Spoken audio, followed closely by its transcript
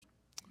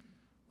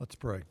Let's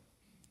pray.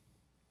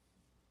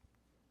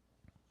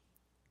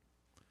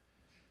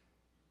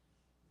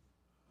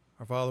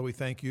 Our Father, we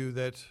thank you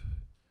that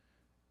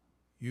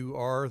you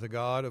are the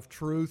God of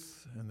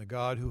truth and the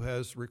God who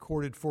has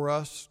recorded for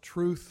us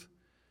truth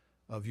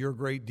of your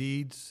great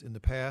deeds in the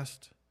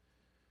past.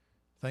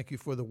 Thank you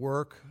for the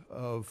work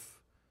of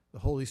the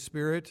Holy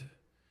Spirit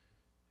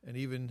and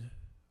even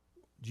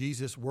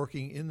Jesus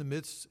working in the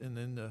midst and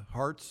in the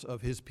hearts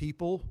of his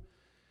people,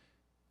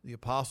 the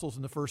apostles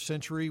in the first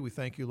century. We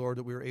thank you, Lord,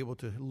 that we are able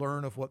to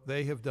learn of what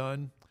they have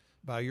done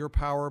by your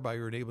power, by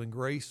your enabling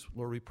grace.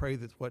 Lord, we pray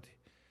that what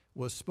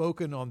was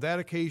spoken on that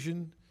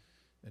occasion,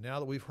 and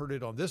now that we've heard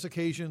it on this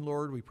occasion,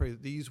 Lord, we pray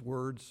that these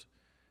words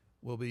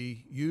will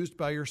be used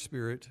by your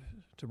Spirit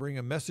to bring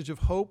a message of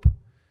hope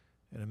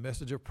and a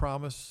message of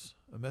promise,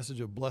 a message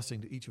of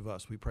blessing to each of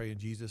us. We pray in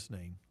Jesus'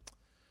 name.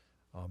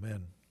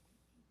 Amen.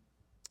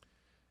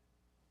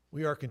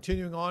 We are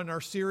continuing on in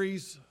our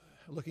series,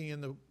 looking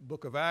in the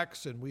book of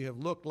Acts, and we have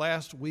looked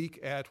last week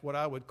at what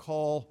I would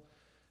call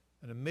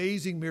an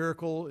amazing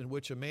miracle in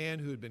which a man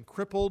who had been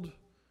crippled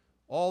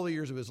all the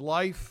years of his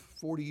life,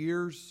 40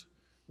 years,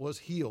 was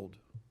healed,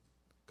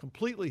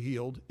 completely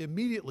healed,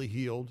 immediately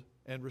healed,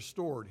 and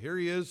restored. Here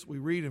he is. We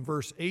read in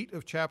verse 8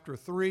 of chapter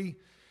 3,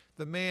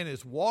 the man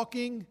is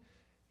walking,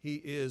 he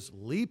is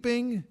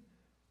leaping,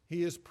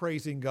 he is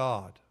praising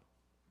God.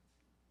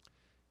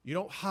 You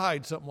don't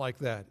hide something like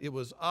that. It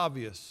was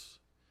obvious.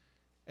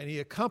 And he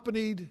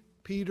accompanied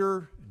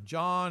Peter and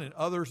John and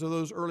others of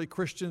those early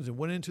Christians and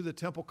went into the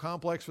temple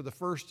complex for the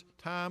first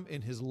time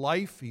in his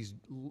life. He's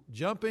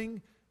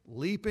jumping,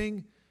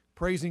 leaping,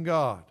 praising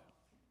God.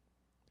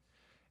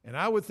 And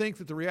I would think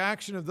that the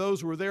reaction of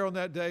those who were there on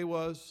that day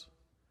was,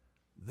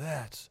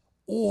 "That's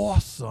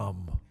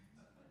awesome."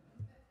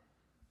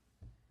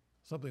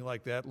 Something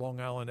like that, Long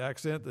Island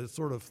accent that's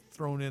sort of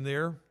thrown in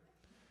there.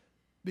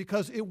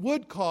 Because it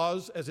would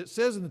cause, as it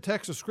says in the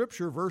text of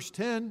Scripture, verse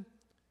 10,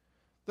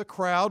 the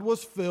crowd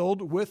was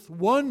filled with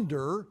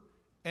wonder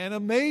and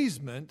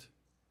amazement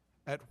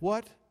at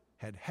what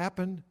had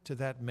happened to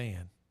that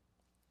man.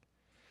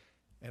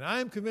 And I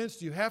am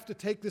convinced you have to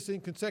take this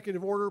in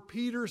consecutive order.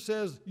 Peter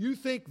says, you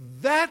think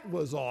that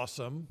was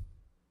awesome?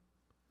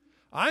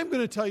 I'm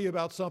going to tell you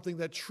about something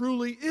that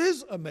truly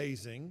is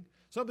amazing,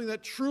 something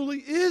that truly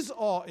is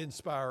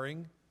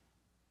awe-inspiring.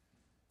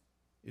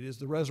 It is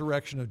the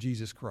resurrection of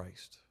Jesus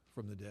Christ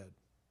from the dead.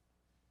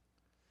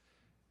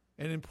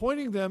 And in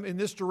pointing them in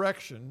this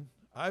direction,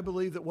 I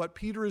believe that what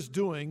Peter is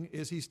doing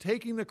is he's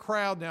taking the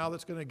crowd now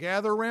that's going to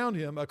gather around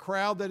him, a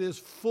crowd that is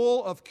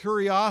full of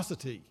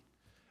curiosity,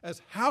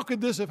 as how could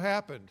this have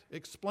happened?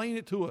 Explain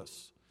it to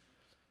us.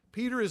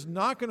 Peter is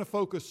not going to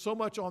focus so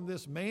much on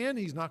this man.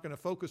 He's not going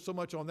to focus so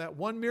much on that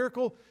one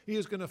miracle. He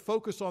is going to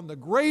focus on the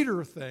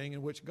greater thing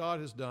in which God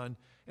has done.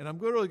 And I'm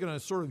really going to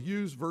sort of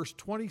use verse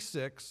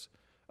 26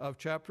 of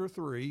chapter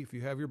 3, if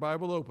you have your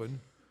Bible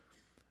open.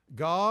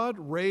 God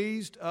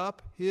raised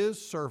up his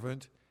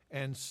servant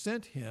and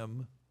sent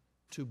him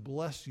to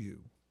bless you.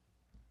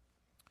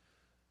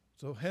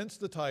 So hence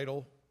the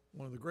title,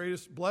 one of the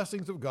greatest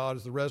blessings of God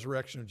is the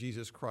resurrection of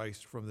Jesus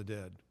Christ from the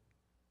dead.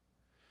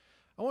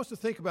 I want us to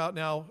think about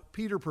now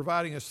Peter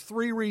providing us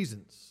three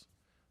reasons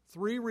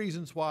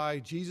why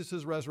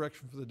Jesus'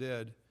 resurrection from the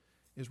dead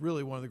is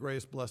really one of the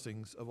greatest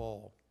blessings of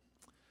all.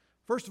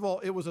 First of all,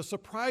 it was a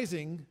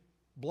surprising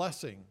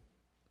blessing.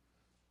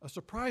 A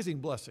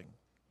surprising blessing.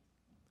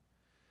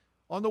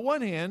 On the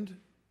one hand,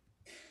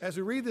 as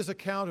we read this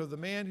account of the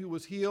man who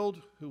was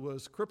healed, who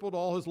was crippled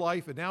all his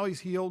life, and now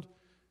he's healed,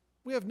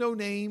 we have no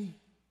name,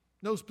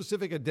 no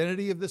specific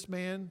identity of this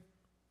man.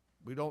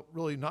 We don't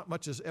really, not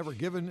much is ever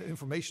given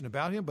information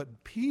about him,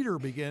 but Peter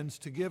begins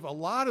to give a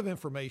lot of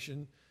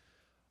information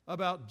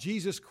about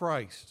Jesus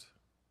Christ.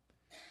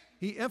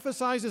 He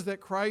emphasizes that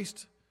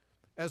Christ,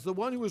 as the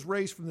one who was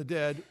raised from the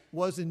dead,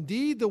 was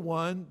indeed the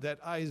one that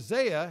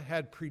Isaiah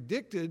had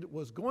predicted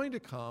was going to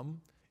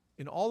come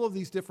in all of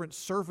these different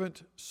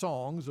servant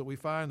songs that we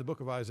find in the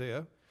book of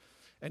Isaiah.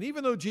 And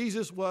even though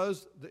Jesus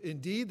was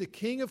indeed the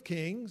King of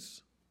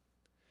Kings,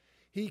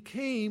 he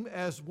came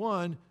as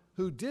one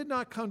who did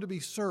not come to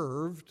be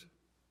served,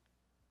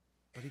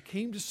 but he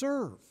came to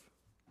serve.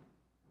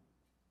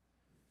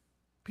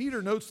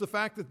 Peter notes the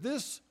fact that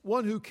this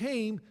one who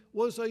came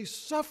was a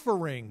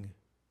suffering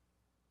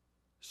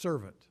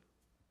servant.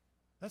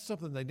 That's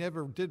something they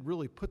never did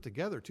really put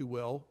together too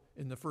well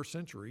in the first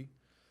century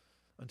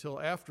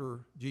until after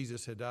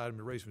Jesus had died and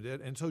been raised from the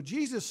dead. And so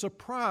Jesus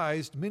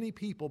surprised many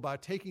people by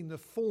taking the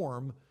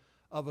form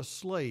of a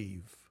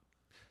slave,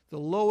 the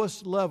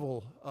lowest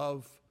level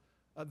of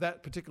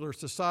that particular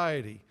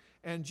society.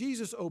 And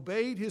Jesus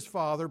obeyed his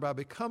Father by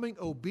becoming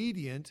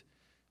obedient,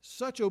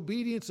 such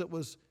obedience that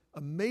was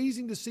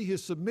amazing to see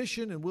his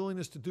submission and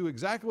willingness to do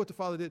exactly what the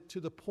Father did, to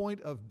the point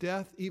of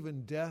death,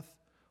 even death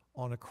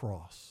on a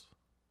cross.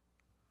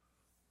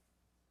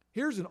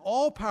 Here's an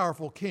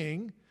all-powerful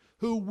king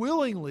who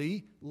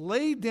willingly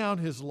laid down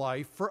his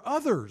life for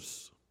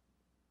others.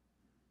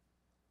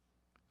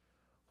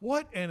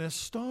 What an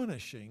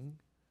astonishing,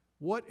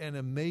 what an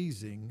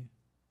amazing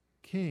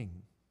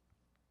king.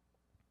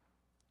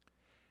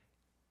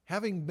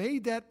 Having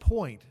made that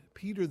point,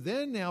 Peter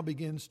then now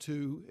begins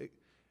to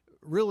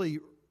really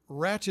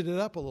ratchet it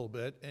up a little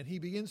bit, and he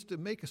begins to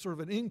make a sort of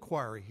an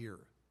inquiry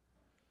here.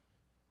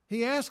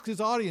 He asks his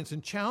audience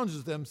and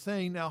challenges them,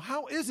 saying, now,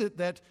 how is it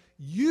that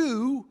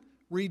you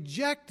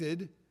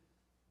rejected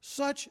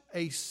such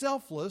a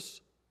selfless,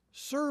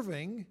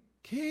 serving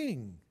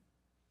king?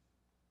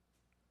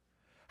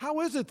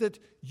 How is it that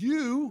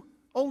you,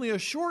 only a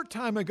short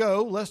time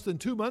ago, less than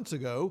 2 months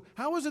ago,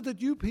 how is it that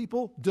you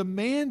people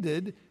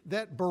demanded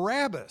that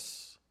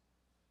Barabbas,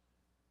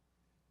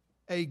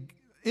 an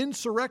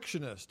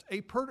insurrectionist,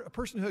 a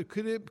person who had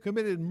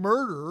committed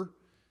murder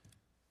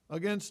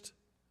against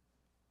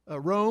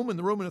Rome and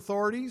the Roman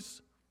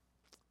authorities,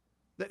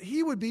 that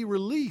he would be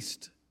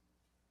released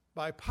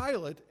by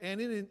Pilate and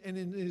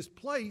in his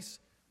place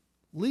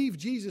leave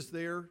Jesus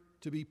there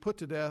to be put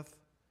to death?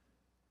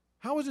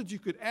 How is it you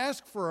could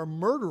ask for a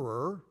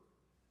murderer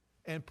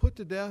and put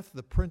to death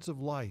the Prince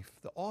of Life,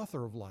 the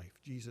author of life,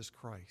 Jesus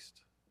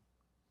Christ?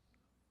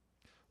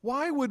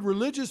 Why would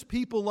religious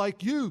people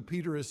like you,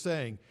 Peter is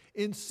saying,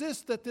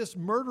 insist that this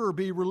murderer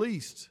be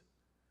released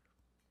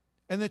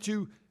and that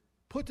you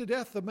put to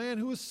death the man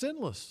who is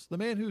sinless, the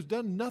man who's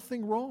done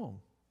nothing wrong?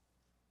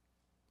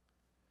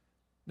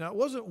 Now, it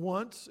wasn't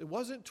once, it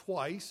wasn't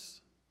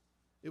twice,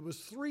 it was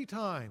 3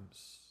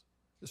 times,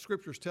 the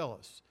scriptures tell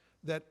us,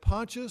 that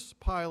Pontius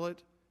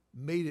Pilate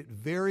made it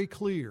very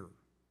clear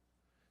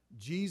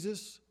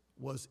Jesus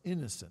was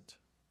innocent.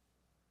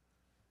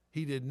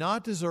 He did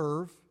not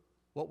deserve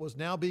what was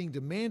now being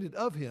demanded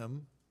of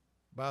him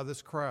by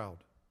this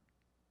crowd.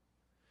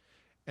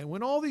 And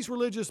when all these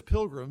religious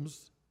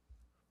pilgrims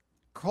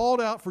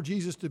called out for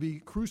Jesus to be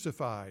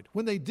crucified,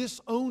 when they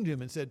disowned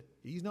him and said,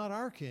 he's not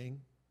our king,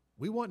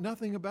 we want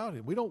nothing about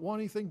him, we don't want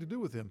anything to do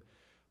with him,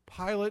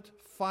 Pilate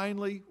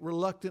finally,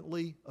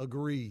 reluctantly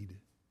agreed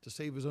to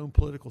save his own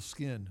political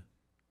skin.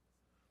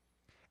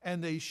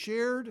 And they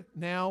shared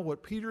now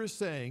what Peter is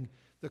saying.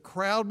 The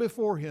crowd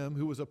before him,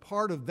 who was a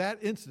part of that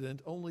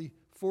incident only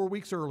 4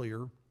 weeks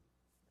earlier,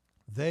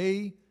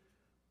 they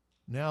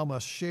now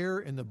must share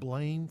in the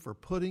blame for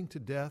putting to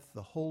death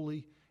the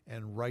holy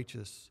and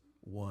righteous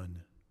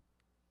one.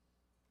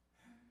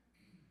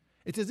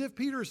 It's as if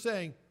Peter is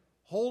saying,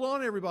 hold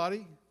on,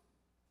 everybody.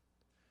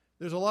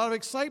 There's a lot of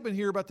excitement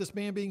here about this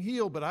man being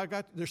healed,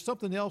 but there's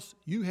something else.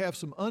 You have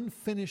some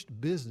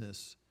unfinished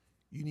business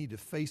you need to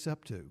face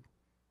up to.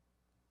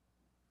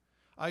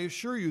 I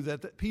assure you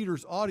that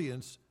Peter's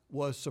audience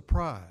was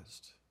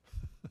surprised.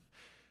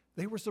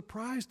 They were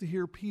surprised to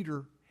hear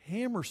Peter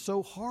hammer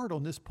so hard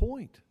on this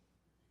point.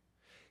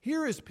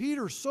 Here is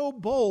Peter so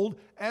bold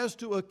as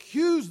to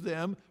accuse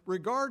them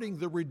regarding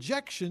the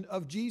rejection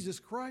of Jesus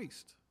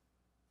Christ.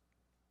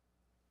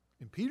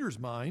 In Peter's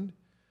mind,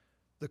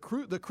 the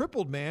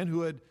crippled man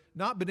who had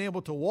not been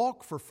able to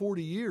walk for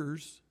 40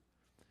 years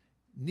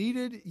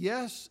needed,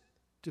 yes,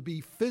 to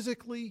be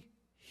physically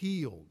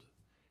healed.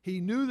 He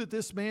knew that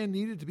this man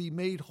needed to be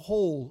made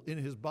whole in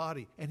his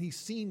body, and he's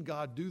seen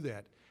God do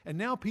that. And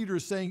now Peter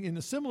is saying, in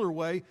a similar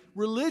way,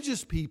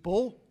 religious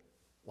people,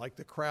 like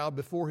the crowd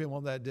before him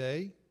on that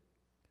day,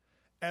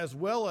 as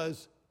well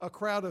as a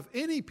crowd of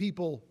any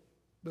people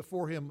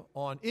before him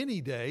on any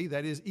day,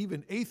 that is,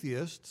 even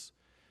atheists,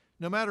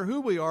 no matter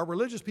who we are,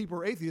 religious people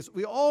or atheists,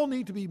 we all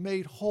need to be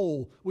made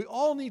whole. We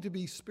all need to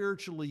be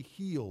spiritually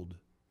healed.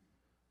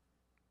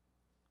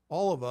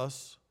 All of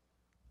us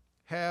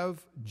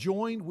have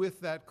joined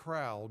with that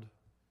crowd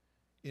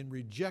in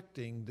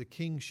rejecting the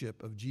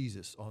kingship of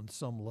Jesus on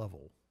some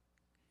level.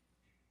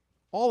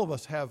 All of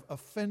us have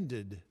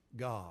offended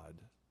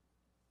God.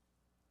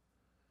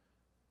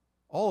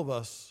 All of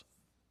us,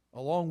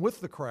 along with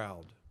the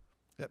crowd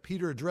that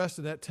Peter addressed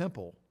in that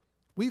temple,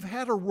 we've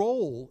had a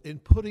role in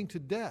putting to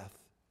death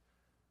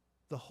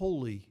the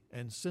holy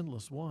and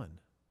sinless one.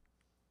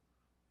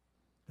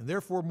 And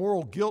therefore,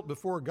 moral guilt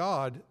before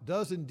God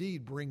does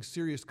indeed bring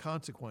serious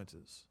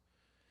consequences.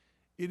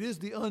 It is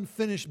the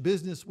unfinished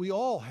business we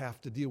all have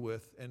to deal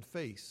with and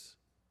face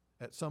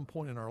at some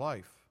point in our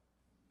life.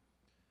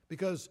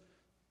 Because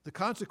the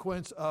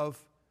consequence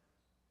of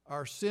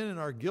our sin and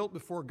our guilt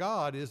before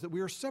God is that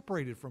we are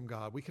separated from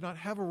God. We cannot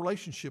have a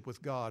relationship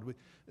with God.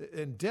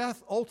 And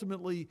death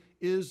ultimately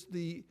is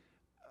the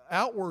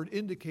outward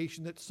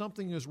indication that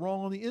something is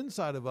wrong on the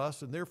inside of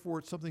us, and therefore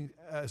it's something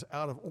as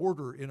out of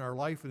order in our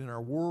life and in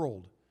our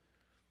world.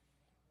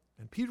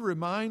 And Peter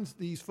reminds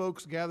these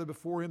folks gathered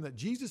before him that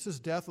Jesus'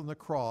 death on the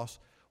cross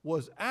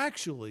was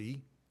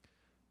actually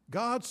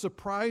God's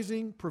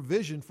surprising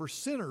provision for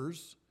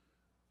sinners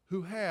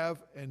who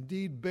have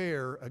indeed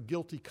bear a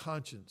guilty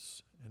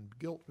conscience and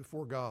guilt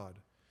before God.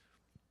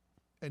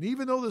 And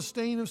even though the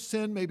stain of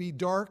sin may be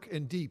dark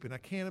and deep, and I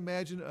can't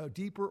imagine a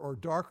deeper or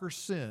darker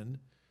sin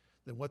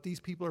than what these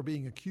people are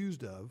being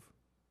accused of,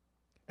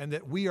 and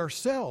that we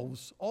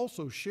ourselves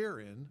also share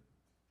in,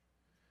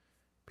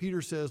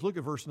 Peter says, look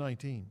at verse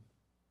 19.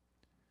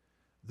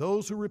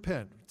 Those who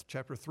repent,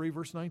 chapter 3,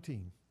 verse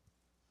 19,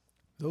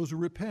 those who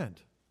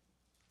repent,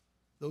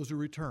 those who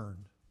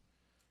return,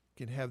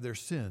 can have their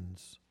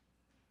sins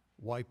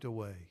wiped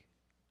away.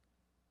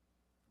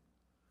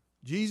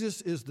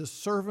 Jesus is the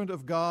servant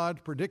of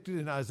God predicted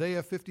in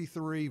Isaiah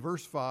 53,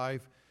 verse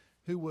 5,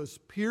 who was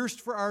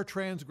pierced for our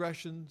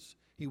transgressions.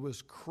 He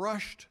was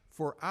crushed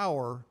for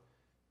our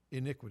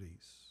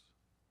iniquities.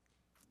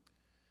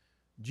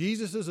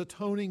 Jesus'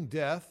 atoning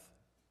death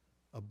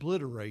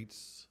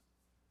obliterates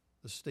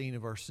the stain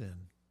of our sin.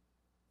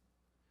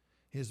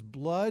 His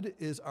blood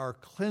is our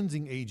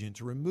cleansing agent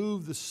to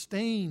remove the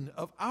stain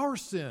of our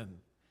sin.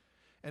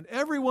 And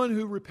everyone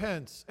who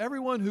repents,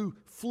 everyone who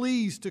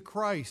flees to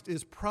Christ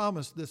is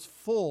promised this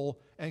full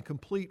and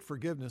complete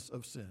forgiveness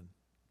of sin.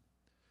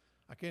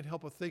 I can't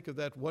help but think of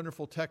that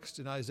wonderful text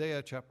in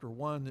Isaiah chapter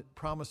 1 that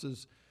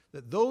promises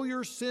that though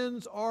your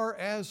sins are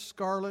as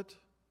scarlet,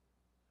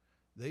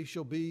 they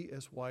shall be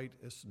as white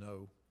as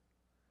snow.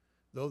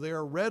 Though they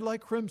are red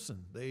like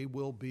crimson, they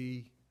will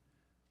be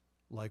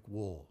like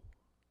wool.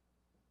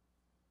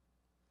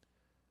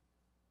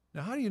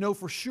 Now, how do you know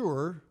for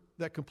sure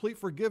that complete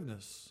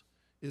forgiveness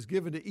is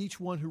given to each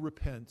one who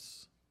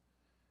repents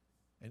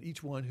and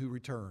each one who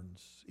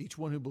returns, each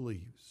one who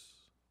believes?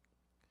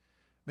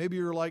 Maybe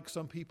you're like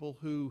some people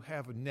who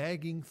have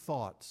nagging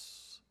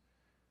thoughts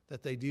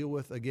that they deal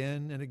with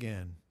again and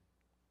again.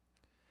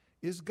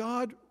 Is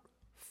God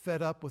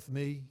fed up with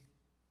me?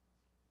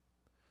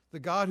 The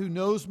God who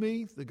knows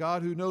me, the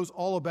God who knows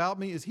all about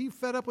me, is he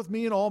fed up with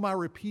me and all my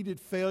repeated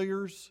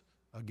failures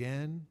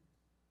again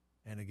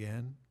and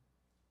again?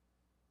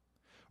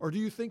 Or do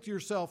you think to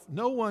yourself,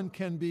 no one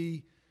can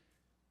be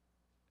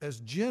as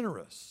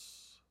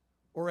generous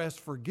or as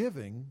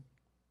forgiving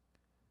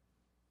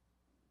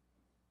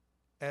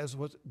as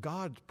what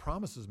God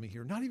promises me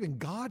here? Not even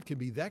God can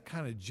be that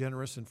kind of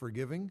generous and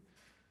forgiving,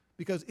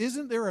 because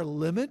isn't there a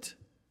limit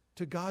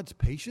to God's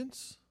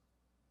patience?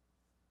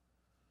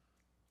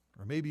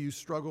 Or maybe you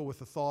struggle with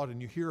the thought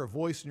and you hear a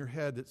voice in your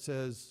head that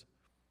says,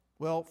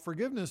 well,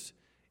 forgiveness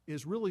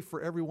is really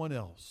for everyone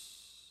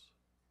else.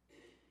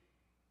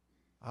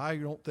 I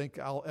don't think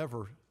I'll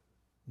ever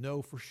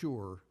know for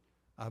sure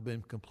I've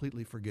been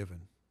completely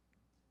forgiven.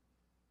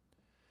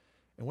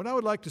 And what I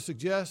would like to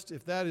suggest,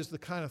 if that is the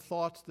kind of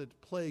thoughts that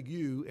plague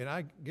you, and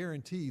I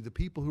guarantee the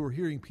people who are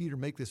hearing Peter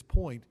make this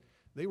point,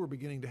 they were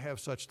beginning to have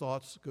such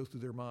thoughts go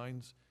through their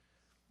minds.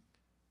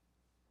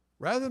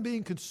 Rather than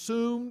being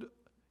consumed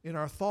in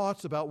our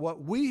thoughts about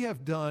what we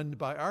have done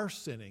by our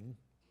sinning,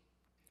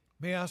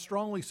 may I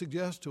strongly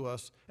suggest to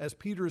us, as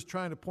Peter is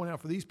trying to point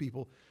out for these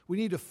people, we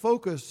need to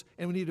focus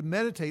and we need to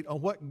meditate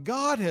on what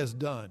God has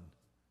done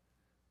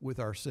with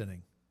our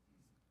sinning.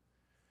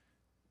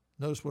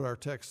 Notice what our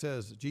text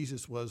says.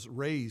 Jesus was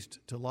raised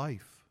to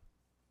life.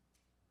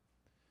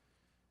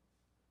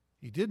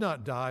 He did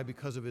not die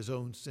because of his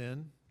own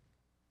sin.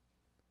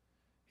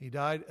 He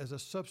died as a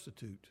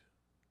substitute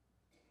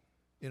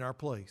in our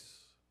place.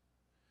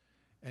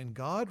 And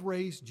God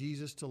raised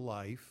Jesus to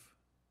life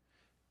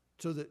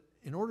so that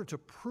in order to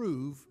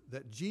prove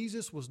that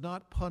Jesus was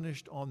not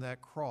punished on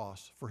that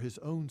cross for his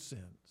own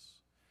sins,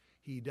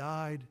 he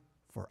died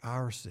for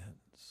our sins.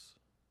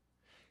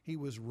 He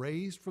was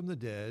raised from the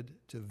dead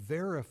to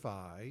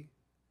verify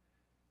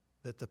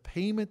that the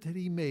payment that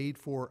he made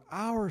for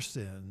our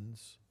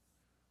sins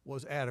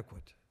was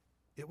adequate.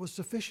 It was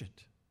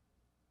sufficient.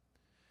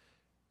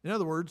 In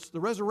other words,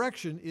 the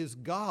resurrection is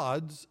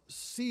God's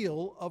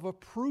seal of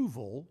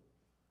approval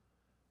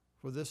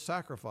for this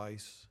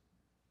sacrifice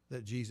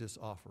that Jesus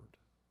offered.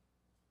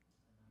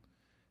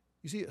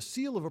 You see, a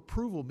seal of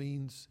approval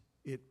means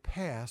it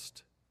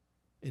passed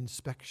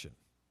inspection.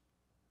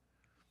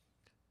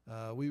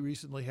 We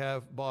recently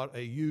have bought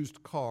a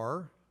used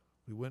car.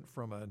 We went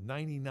from a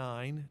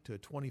 99 to a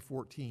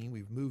 2014.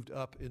 We've moved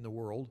up in the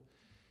world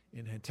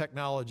in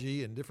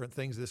technology and different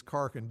things this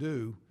car can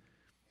do.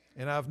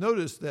 And I've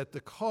noticed that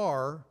the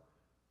car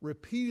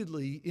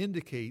repeatedly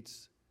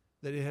indicates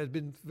that it has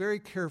been very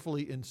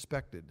carefully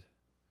inspected.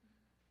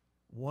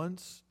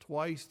 Once,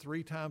 twice,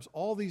 3 times,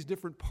 all these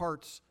different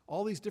parts,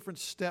 all these different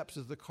steps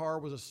as the car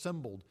was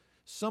assembled.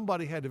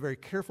 Somebody had to very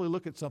carefully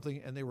look at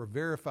something and they were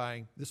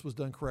verifying this was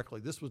done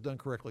correctly, this was done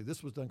correctly,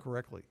 this was done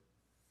correctly.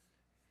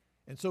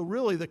 And so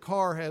really the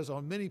car has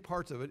on many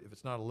parts of it, if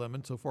it's not a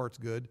lemon, so far it's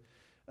good.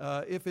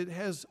 If it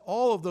has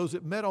all of those,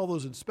 it met all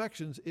those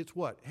inspections, it's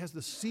what? It has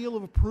the seal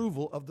of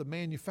approval of the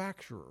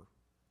manufacturer.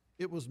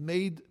 It was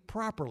made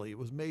properly. It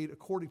was made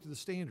according to the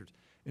standards.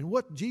 And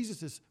what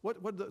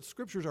the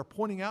scriptures are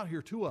pointing out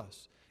here to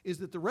us is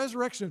that the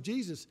resurrection of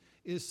Jesus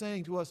is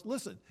saying to us,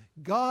 listen,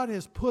 God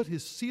has put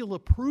his seal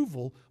of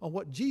approval on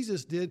what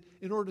Jesus did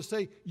in order to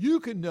say you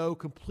can know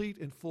complete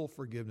and full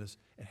forgiveness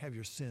and have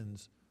your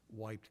sins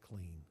wiped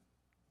clean.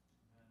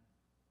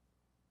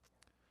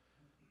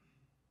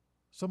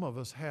 Some of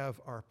us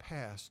have our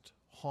past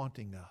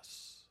haunting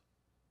us.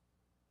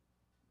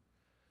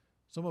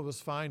 Some of us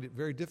find it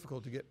very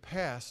difficult to get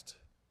past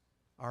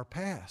our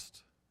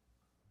past.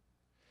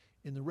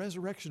 In the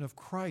resurrection of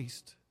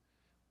Christ,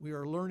 we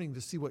are learning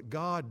to see what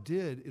God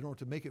did in order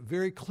to make it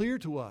very clear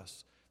to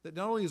us that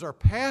not only is our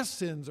past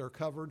sins are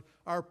covered,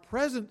 our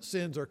present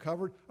sins are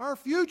covered, our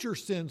future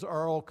sins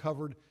are all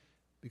covered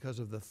because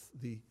of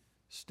the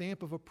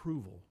stamp of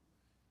approval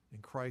in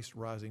Christ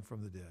rising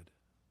from the dead.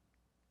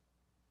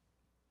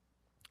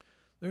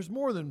 There's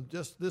more than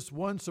just this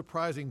one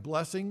surprising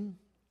blessing.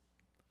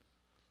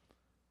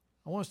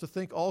 I want us to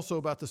think also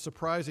about the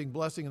surprising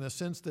blessing in the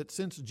sense that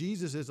since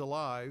Jesus is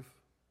alive,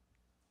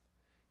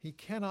 he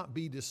cannot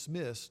be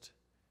dismissed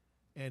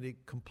and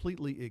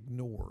completely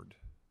ignored.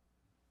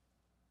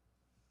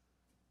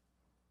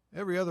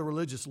 Every other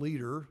religious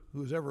leader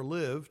who has ever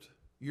lived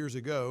years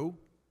ago,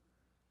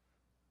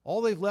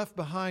 all they've left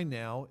behind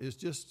now is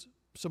just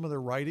some of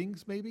their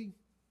writings, maybe,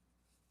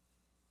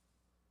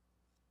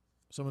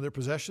 some of their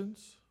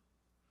possessions.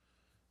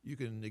 You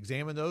can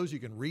examine those, you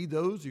can read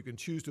those, you can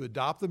choose to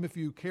adopt them if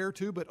you care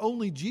to, but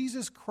only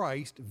Jesus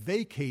Christ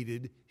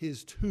vacated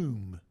his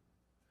tomb.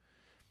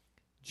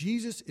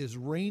 Jesus is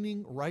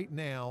reigning right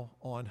now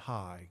on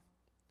high.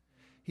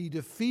 He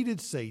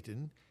defeated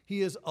Satan.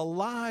 He is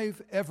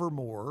alive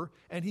evermore,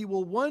 and he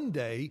will one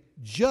day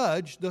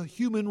judge the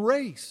human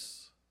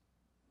race.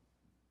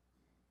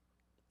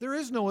 There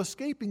is no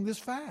escaping this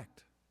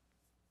fact.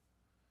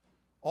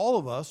 All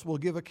of us will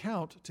give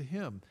account to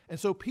him. And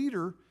so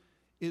Peter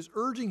is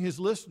urging his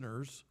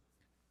listeners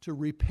to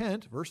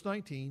repent, verse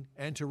 19,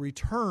 and to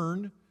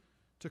return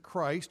to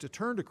Christ, to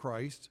turn to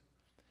Christ,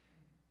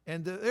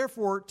 and to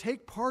therefore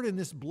take part in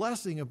this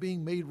blessing of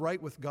being made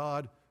right with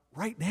God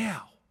right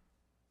now.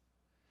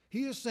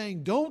 He is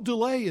saying, don't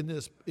delay in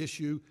this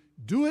issue.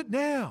 Do it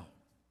now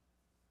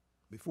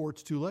before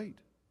it's too late.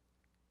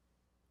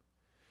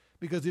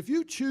 Because if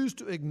you choose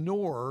to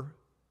ignore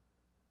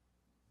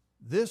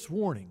this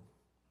warning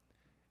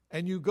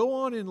and you go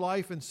on in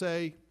life and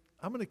say,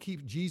 I'm going to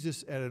keep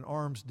Jesus at an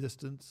arm's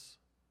distance.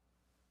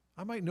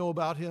 I might know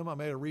about him. I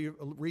may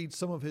read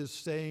some of his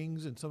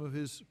sayings and some of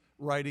his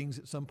writings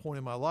at some point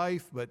in my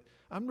life, but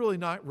I'm really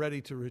not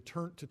ready to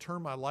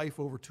turn my life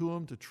over to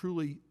him, to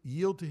truly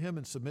yield to him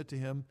and submit to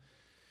him.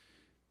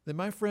 Then,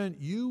 my friend,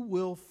 you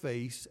will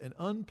face an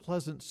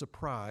unpleasant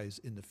surprise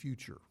in the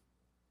future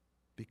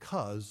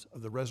because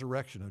of the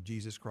resurrection of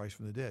Jesus Christ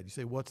from the dead. You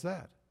say, what's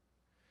that?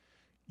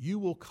 You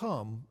will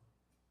come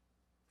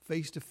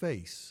face to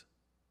face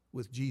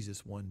with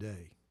Jesus one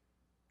day.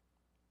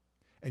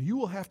 And you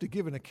will have to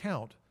give an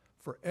account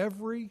for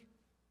every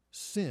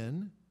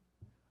sin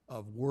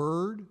of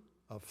word,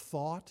 of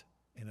thought,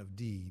 and of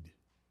deed.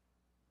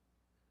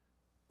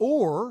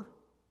 Or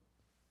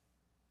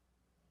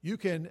you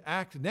can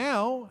act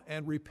now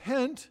and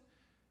repent.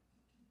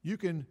 You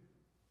can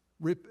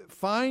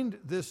find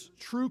this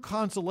true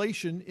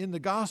consolation in the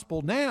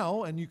gospel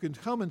now, and you can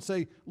come and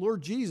say,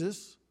 Lord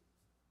Jesus,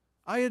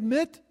 I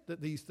admit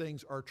that these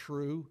things are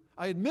true.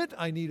 I admit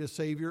I need a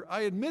Savior.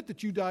 I admit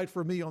that you died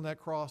for me on that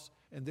cross,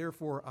 and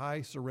therefore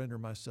I surrender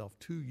myself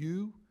to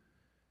you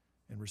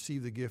and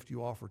receive the gift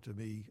you offer to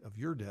me of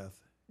your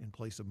death in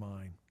place of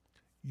mine,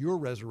 your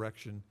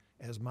resurrection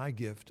as my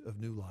gift of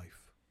new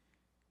life.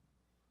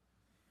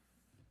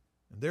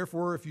 And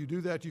therefore, if you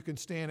do that, you can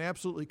stand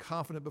absolutely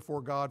confident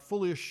before God,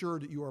 fully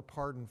assured that you are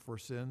pardoned for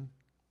sin.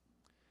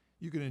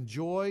 You can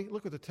enjoy,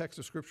 look what the text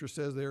of Scripture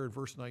says there in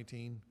verse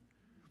 19,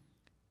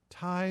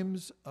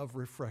 times of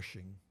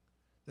refreshing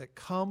that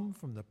come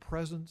from the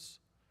presence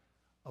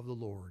of the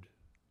Lord.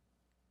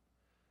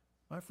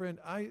 My friend,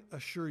 I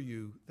assure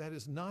you that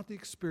is not the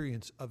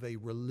experience of a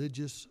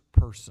religious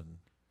person.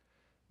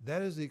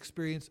 That is the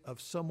experience of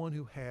someone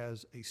who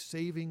has a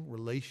saving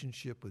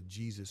relationship with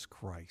Jesus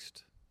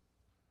Christ.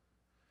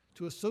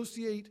 To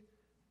associate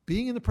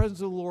being in the presence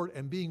of the Lord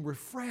and being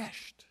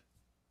refreshed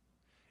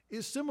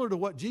is similar to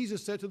what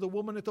Jesus said to the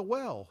woman at the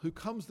well, who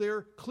comes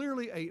there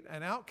clearly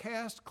an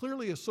outcast,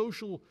 clearly a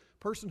social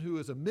person who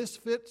is a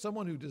misfit,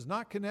 someone who does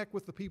not connect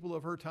with the people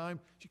of her time.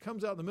 She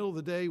comes out in the middle of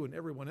the day when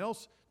everyone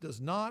else does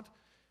not.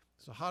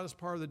 It's the hottest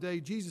part of the day.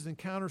 Jesus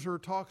encounters her,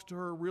 talks to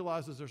her,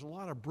 realizes there's a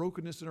lot of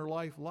brokenness in her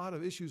life, a lot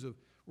of issues of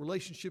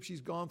relationships she's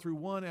gone through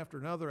one after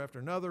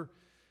another,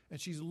 and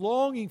she's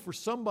longing for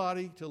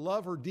somebody to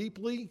love her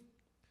deeply.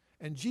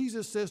 And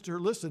Jesus says to her,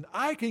 listen,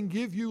 I can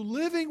give you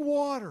living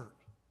water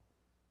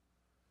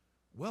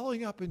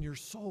welling up in your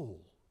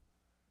soul.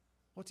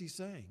 What's he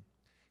saying?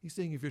 He's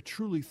saying if you're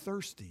truly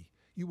thirsty,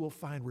 you will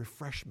find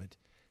refreshment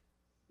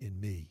in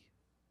me.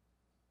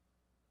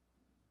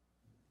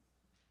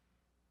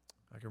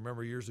 I can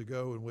remember years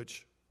ago in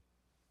which,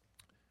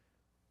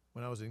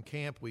 when I was in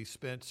camp, we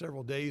spent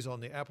several days on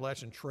the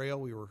Appalachian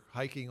Trail. We were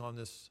hiking on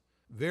this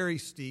very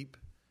steep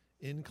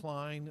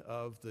incline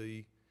of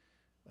the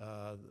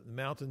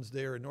mountains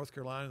there in North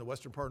Carolina, the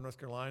western part of North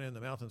Carolina, and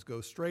the mountains go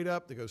straight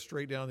up, they go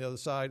straight down the other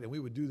side, and we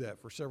would do that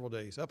for several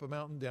days, up a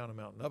mountain, down a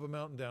mountain, up a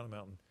mountain, down a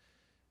mountain.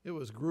 It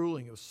was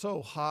grueling. It was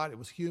so hot. It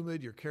was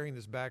humid. You're carrying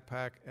this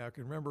backpack. I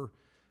can remember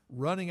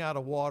running out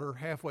of water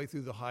halfway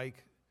through the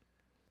hike,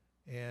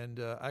 and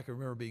I can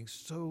remember being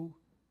so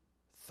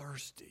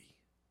thirsty,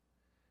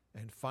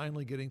 and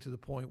finally getting to the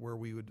point where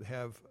we would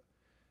have,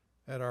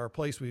 at our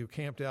place we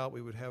camped out,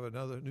 we would have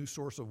another new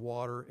source of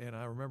water, and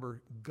I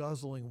remember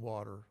guzzling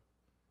water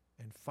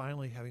and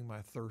finally having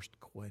my thirst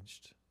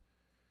quenched.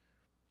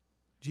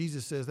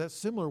 Jesus says that's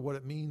similar to what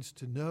it means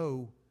to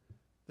know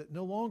that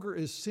no longer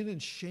is sin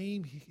and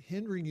shame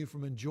hindering you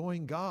from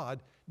enjoying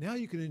God. Now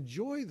you can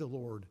enjoy the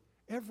Lord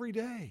every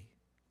day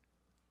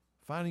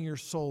finding your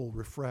soul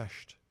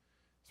refreshed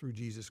through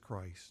Jesus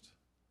Christ.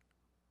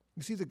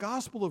 You see, the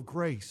gospel of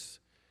grace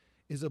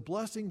is a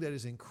blessing that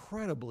is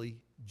incredibly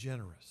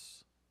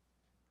generous.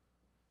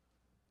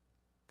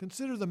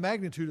 Consider the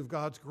magnitude of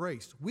God's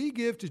grace. We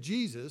give to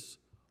Jesus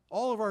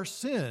all of our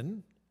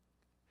sin,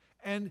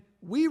 and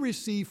we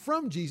receive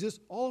from Jesus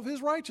all of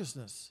his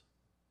righteousness.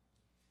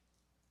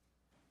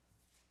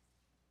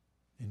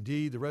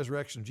 Indeed, the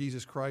resurrection of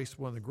Jesus Christ is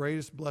one of the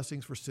greatest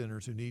blessings for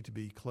sinners who need to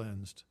be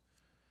cleansed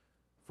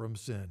from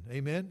sin.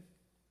 Amen?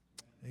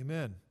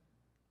 Amen.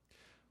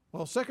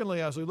 Well,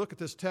 secondly, as we look at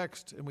this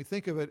text and we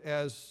think of it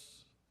as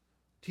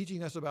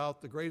teaching us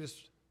about the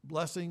greatest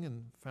blessing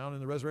and found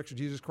in the resurrection of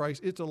Jesus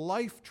Christ, it's a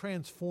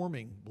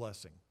life-transforming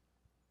blessing.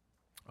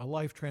 A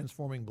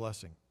life-transforming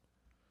blessing.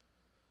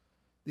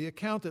 The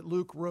account that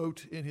Luke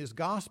wrote in his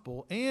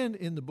gospel and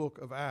in the book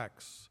of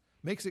Acts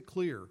makes it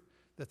clear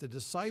that the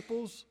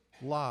disciples'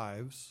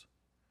 lives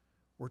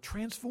were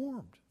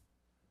transformed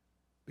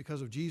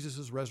because of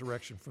Jesus'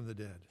 resurrection from the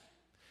dead.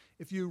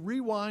 If you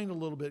rewind a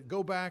little bit,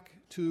 go back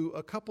to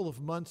a couple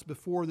of months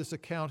before this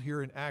account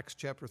here in Acts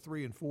chapter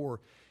 3 and 4,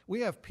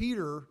 we have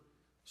Peter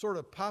sort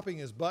of popping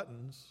his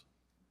buttons,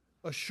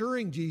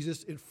 assuring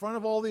Jesus in front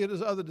of all the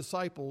other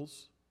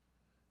disciples,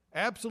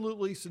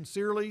 absolutely,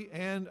 sincerely,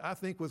 and I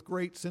think with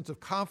great sense of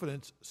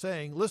confidence,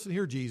 saying, listen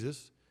here,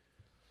 Jesus,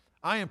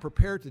 I am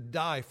prepared to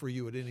die for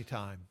you at any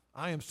time.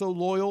 I am so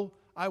loyal,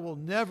 I will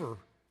never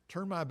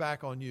turn my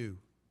back on you.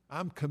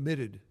 I'm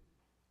committed.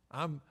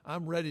 I'm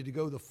ready to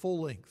go the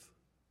full length.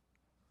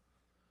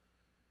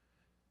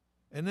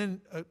 And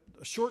then a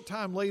short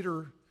time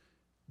later,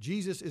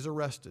 Jesus is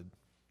arrested.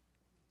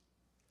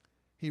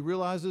 He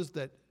realizes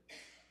that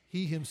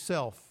he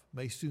himself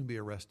may soon be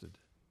arrested.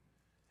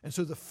 And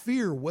so the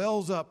fear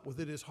wells up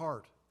within his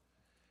heart.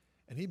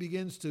 And he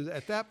begins to,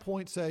 at that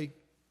point, say,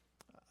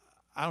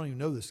 I don't even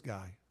know this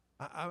guy.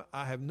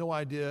 I have no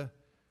idea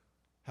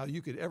how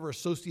you could ever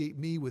associate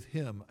me with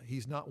him.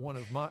 He's not one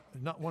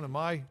of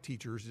my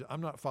teachers.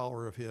 I'm not a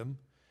follower of him.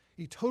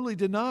 He totally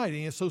denied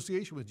any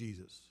association with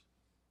Jesus.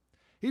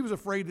 He was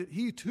afraid that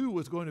he too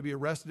was going to be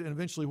arrested and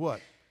eventually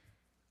what?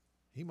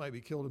 He might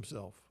be killed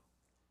himself.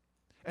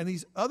 And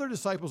these other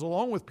disciples,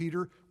 along with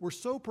Peter, were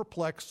so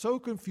perplexed, so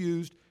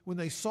confused when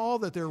they saw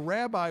that their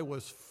rabbi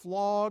was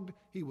flogged,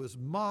 he was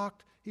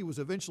mocked, he was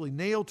eventually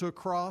nailed to a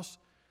cross.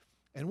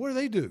 And what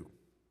do?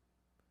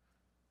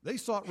 They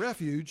sought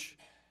refuge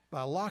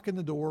by locking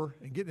the door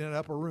and getting in an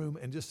upper room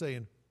and just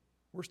saying,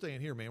 we're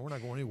staying here, man. We're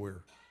not going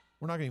anywhere.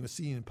 We're not going to even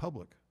see you in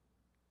public.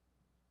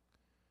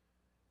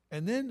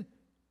 And then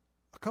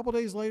a couple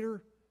days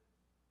later,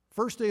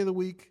 first day of the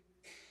week,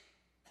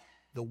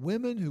 the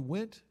women who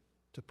went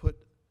to put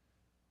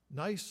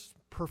nice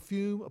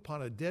perfume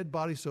upon a dead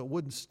body so it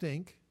wouldn't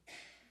stink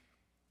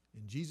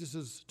in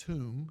Jesus'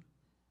 tomb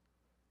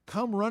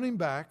come running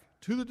back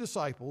to the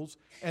disciples,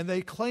 and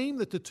they claim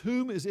that the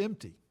tomb is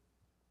empty.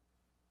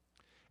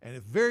 And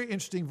a very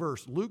interesting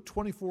verse, Luke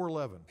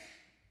 24:11.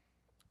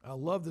 I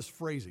love this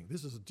phrasing.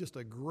 This is just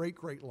a great,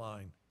 great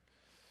line.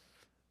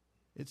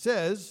 It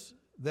says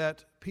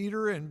that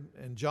Peter and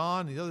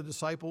John and the other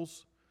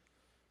disciples,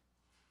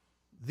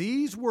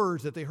 these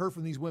words that they heard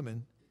from these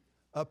women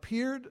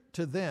appeared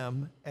to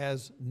them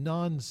as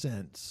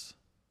nonsense.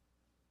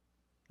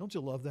 Don't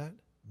you love that?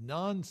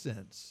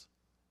 Nonsense.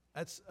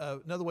 That's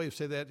another way of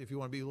saying that. If you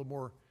want to be a little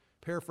more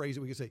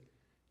paraphrasing, we can say,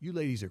 you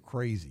ladies are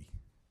crazy.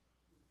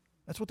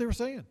 That's what they were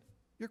saying.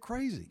 You're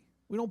crazy.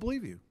 We don't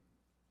believe you.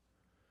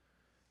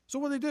 So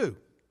what do?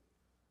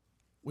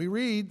 We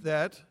read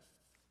that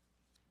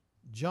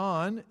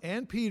John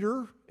and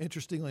Peter,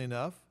 interestingly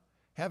enough,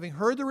 having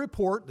heard the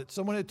report that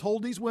someone had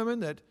told these women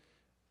that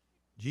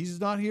Jesus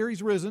is not here,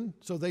 he's risen,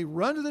 so they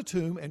run to the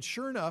tomb, and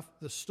sure enough,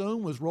 the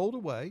stone was rolled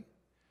away,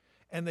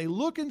 and they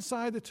look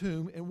inside the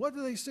tomb, and what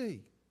do they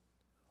see?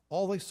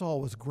 All they saw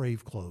was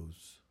grave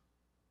clothes.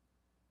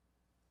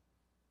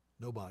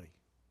 Nobody.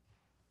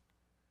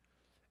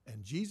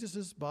 And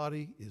Jesus'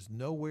 body is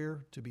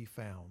nowhere to be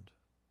found.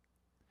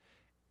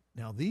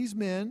 Now, these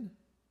men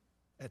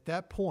at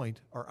that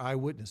point are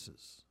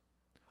eyewitnesses,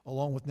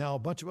 along with now a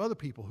bunch of other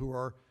people who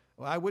are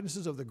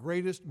eyewitnesses of the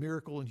greatest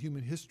miracle in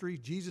human history,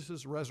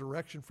 Jesus'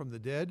 resurrection from the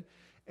dead.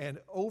 And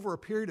over a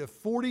period of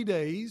 40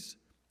 days,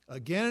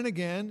 again and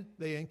again,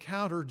 they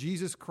encounter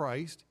Jesus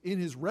Christ in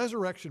his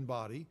resurrection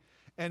body.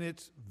 And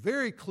it's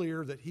very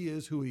clear that he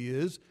is who he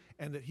is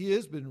and that he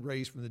has been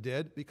raised from the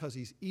dead because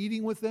he's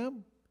eating with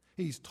them,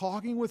 he's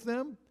talking with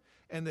them,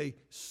 and they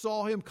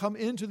saw him come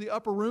into the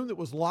upper room that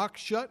was locked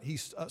shut. He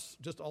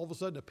just all of a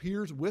sudden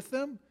appears with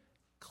them.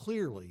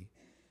 Clearly,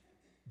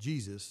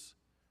 Jesus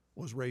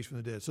was raised from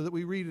the dead. So that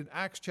we read in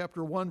Acts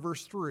chapter 1,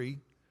 verse 3,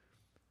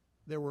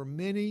 there were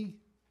many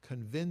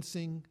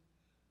convincing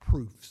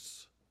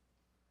proofs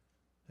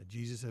that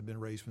Jesus had been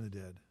raised from the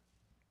dead.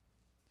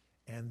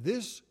 And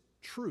this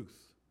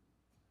truth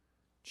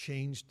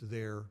changed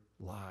their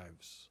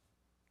lives.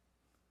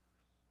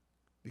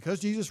 Because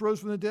Jesus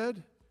rose from the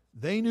dead,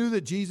 they knew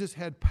that Jesus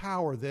had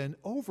power then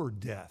over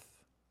death.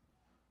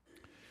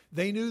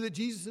 They knew that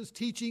Jesus'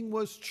 teaching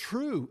was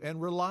true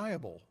and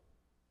reliable.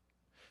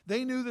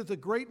 They knew that the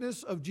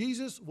greatness of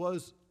Jesus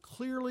was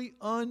clearly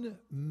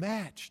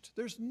unmatched.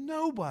 There's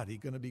nobody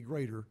going to be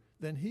greater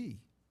than he.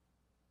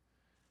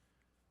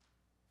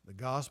 The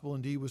gospel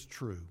indeed was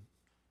true.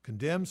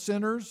 Condemned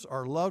sinners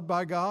are loved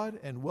by God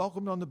and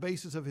welcomed on the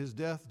basis of his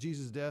death,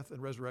 Jesus' death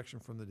and resurrection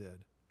from the dead.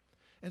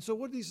 And so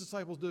what did these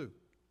disciples do?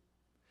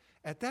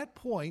 At that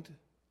point,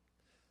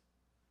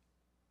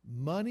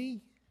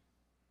 money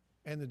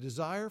and the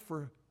desire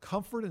for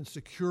comfort and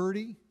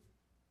security,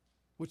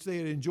 which they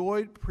had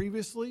enjoyed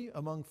previously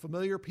among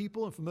familiar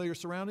people and familiar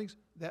surroundings,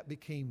 that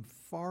became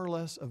far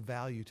less of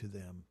value to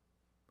them.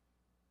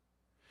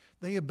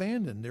 They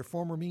abandoned their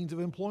former means of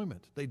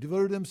employment. They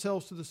devoted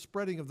themselves to the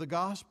spreading of the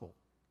gospel.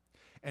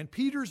 And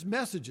Peter's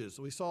messages,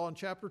 we saw in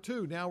chapter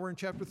 2, now we're in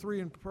chapter 3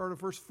 and part of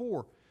verse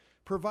 4,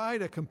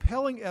 provide a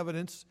compelling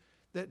evidence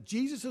that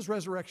Jesus'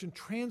 resurrection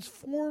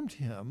transformed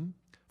him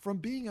from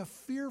being a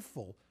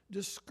fearful,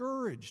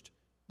 discouraged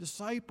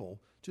disciple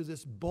to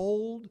this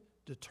bold,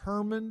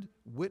 determined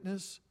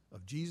witness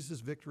of Jesus'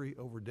 victory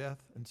over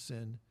death and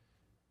sin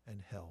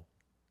and hell.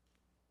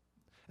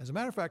 As a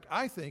matter of fact,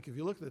 I think if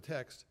you look at the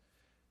text,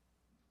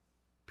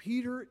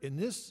 Peter, in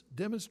this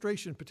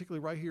demonstration,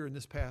 particularly right here in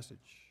this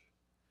passage,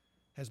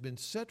 has been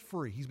set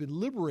free. He's been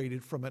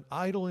liberated from an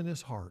idol in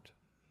his heart,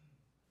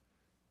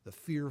 the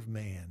fear of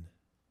man.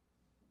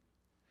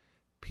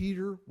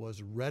 Peter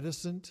was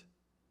reticent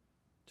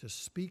to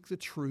speak the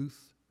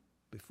truth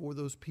before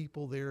those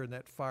people there in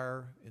that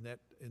fire,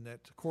 in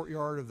that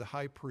courtyard of the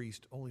high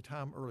priest only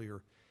time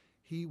earlier.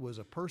 He was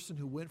a person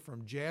who went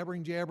from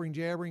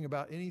jabbering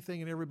about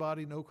anything and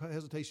everybody, no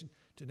hesitation,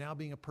 to now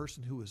being a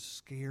person who was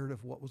scared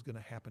of what was going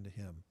to happen to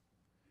him.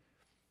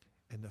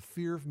 And the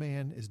fear of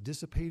man is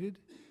dissipated,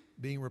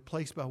 being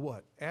replaced by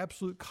what?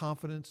 Absolute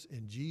confidence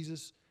in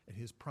Jesus and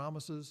his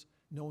promises,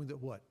 knowing that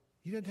what?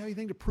 He doesn't have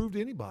anything to prove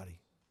to anybody.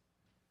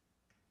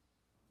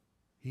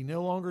 He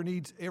no longer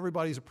needs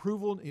everybody's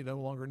approval. He no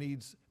longer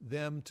needs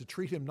them to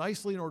treat him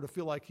nicely in order to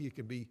feel like he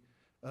can be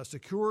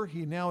secure.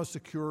 He now is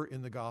secure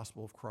in the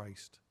gospel of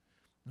Christ.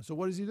 And so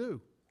what does he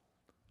do?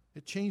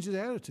 It changed his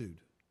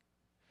attitude.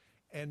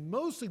 And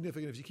most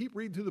significant, if you keep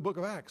reading through the book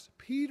of Acts,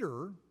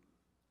 Peter,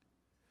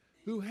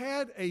 who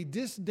had a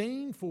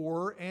disdain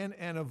for and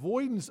an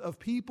avoidance of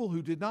people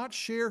who did not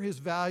share his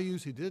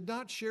values, who did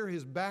not share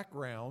his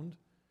background,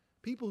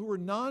 people who were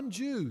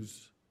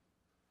non-Jews,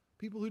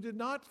 people who did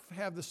not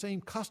have the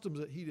same customs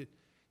that he did.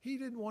 He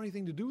didn't want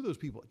anything to do with those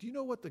people. Do you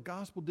know what the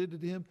gospel did to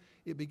him?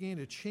 It began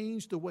to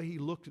change the way he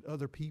looked at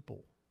other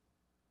people.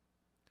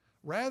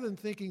 Rather than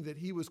thinking that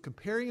he was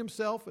comparing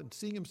himself and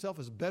seeing himself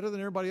as better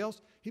than everybody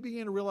else, he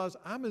began to realize,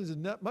 I'm as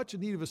much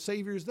in need of a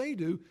Savior as they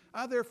do.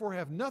 I therefore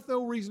have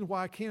no reason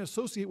why I can't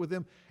associate with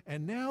them.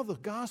 And now the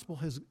gospel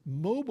has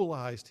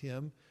mobilized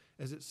him,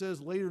 as it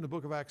says later in the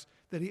book of Acts,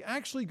 that he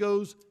actually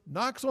goes,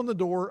 knocks on the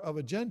door of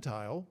a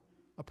Gentile,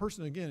 a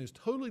person, again, who's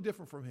totally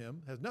different from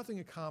him, has nothing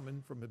in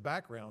common from a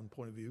background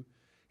point of view.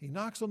 He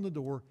knocks on the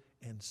door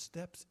and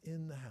steps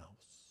in the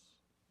house.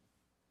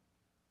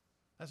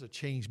 That's a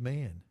changed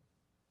man.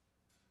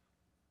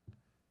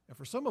 And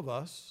for some of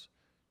us,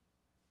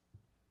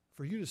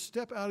 for you to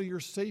step out of your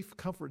safe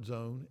comfort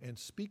zone and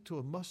speak to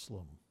a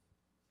Muslim,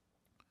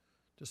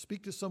 to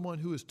speak to someone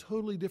who is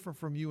totally different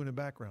from you in a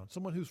background,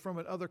 someone who's from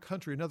another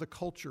country, another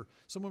culture,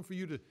 someone for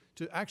you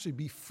to actually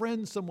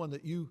befriend someone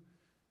that you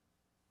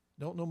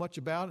don't know much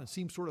about and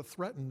seem sort of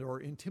threatened or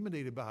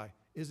intimidated by,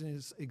 is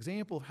an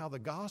example of how the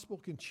gospel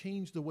can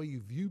change the way you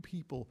view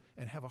people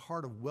and have a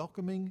heart of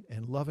welcoming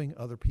and loving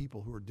other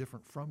people who are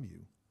different from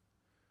you.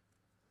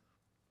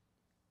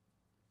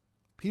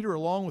 Peter,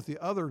 along with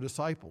the other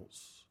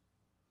disciples,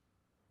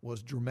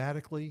 was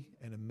dramatically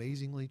and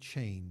amazingly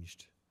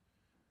changed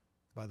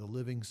by the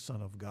living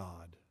Son of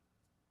God.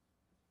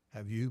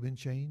 Have you been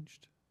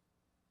changed?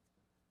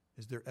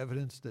 Is there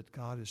evidence that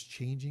God is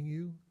changing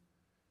you?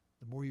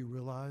 The more you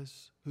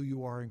realize who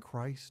you are in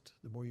Christ,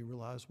 the more you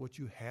realize what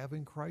you have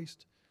in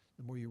Christ,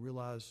 the more you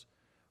realize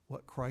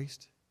what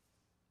Christ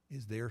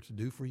is there to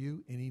do for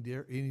you, any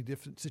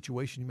different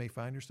situation you may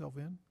find yourself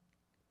in.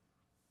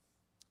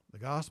 The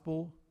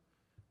gospel,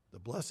 the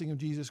blessing of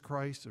Jesus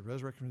Christ, the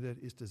resurrection of the dead,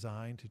 is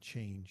designed to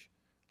change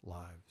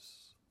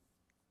lives.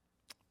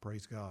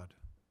 Praise God.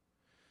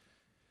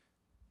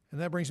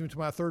 And that brings me to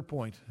my third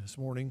point this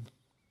morning.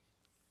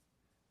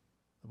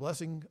 The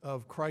blessing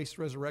of Christ's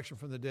resurrection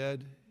from the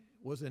dead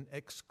was an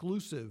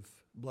exclusive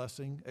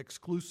blessing,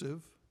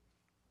 exclusive.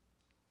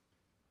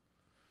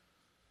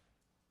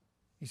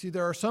 You see,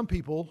 there are some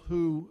people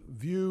who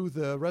view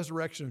the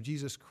resurrection of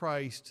Jesus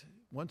Christ,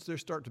 once they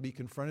start to be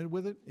confronted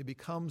with it, it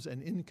becomes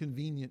an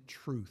inconvenient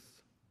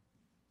truth.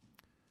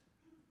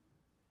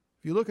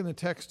 If you look in the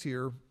text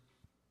here,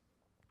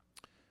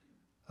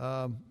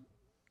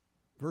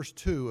 verse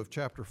 2 of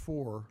chapter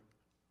 4,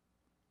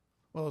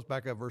 well, let's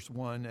back up verse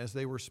 1. As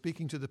they were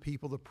speaking to the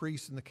people, the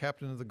priests and the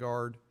captain of the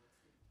guard,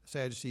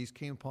 Sadducees,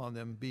 came upon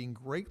them, being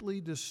greatly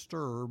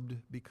disturbed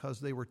because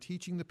they were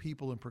teaching the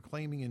people and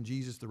proclaiming in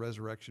Jesus the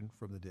resurrection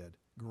from the dead.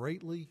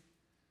 Greatly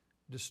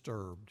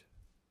disturbed.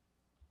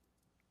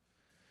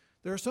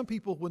 There are some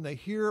people, when they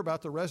hear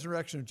about the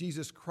resurrection of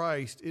Jesus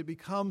Christ, it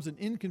becomes an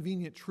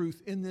inconvenient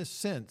truth in this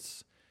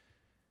sense.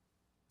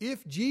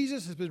 If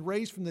Jesus has been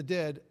raised from the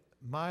dead,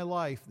 my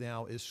life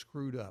now is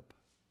screwed up.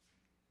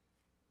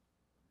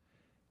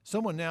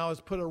 Someone now has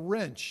put a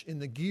wrench in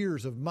the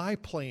gears of my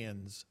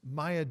plans,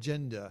 my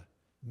agenda,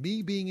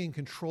 me being in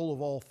control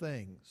of all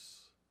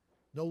things.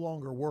 No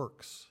longer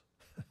works.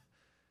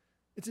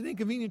 It's an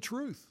inconvenient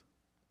truth.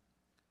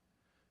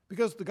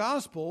 Because the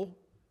gospel,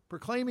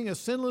 proclaiming a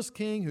sinless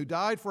king who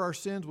died for our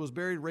sins, was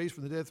buried, raised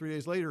from the dead 3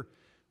 days later,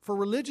 for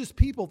religious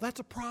people, that's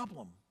a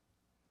problem.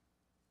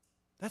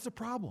 That's a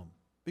problem.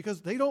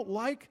 Because they don't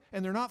like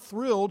and they're not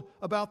thrilled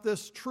about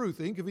this truth,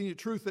 the inconvenient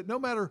truth that no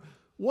matter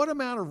what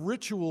amount of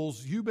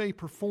rituals you may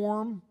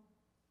perform,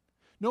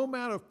 no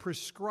amount of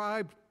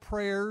prescribed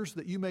prayers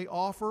that you may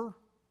offer,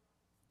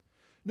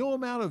 no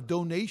amount of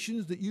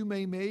donations that you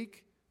may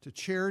make to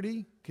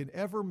charity can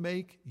ever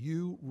make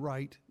you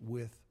right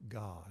with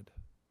God.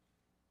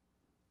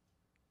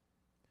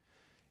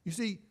 You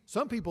see,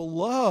 some people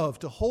love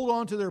to hold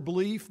on to their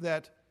belief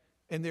that,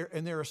 and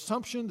their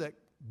assumption that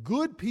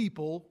good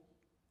people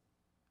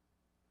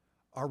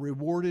are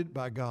rewarded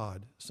by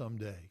God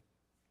someday.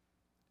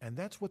 And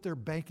that's what they're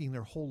banking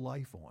their whole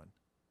life on.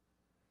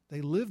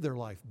 They live their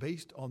life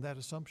based on that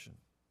assumption.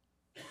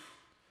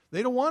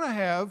 They don't want to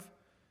have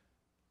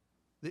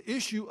the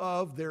issue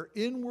of their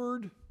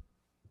inward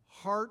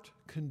heart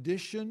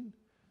condition,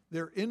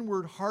 their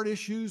inward heart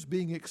issues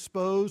being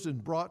exposed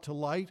and brought to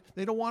light.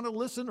 They don't want to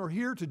listen or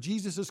hear to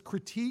Jesus'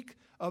 critique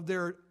of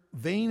their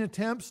vain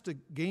attempts to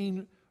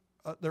gain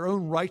their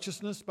own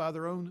righteousness by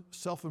their own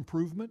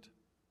self-improvement.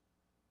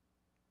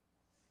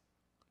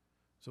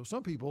 So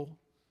some people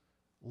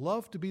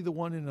love to be the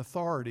one in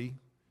authority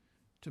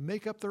to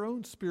make up their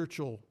own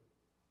spiritual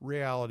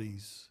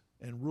realities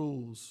and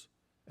rules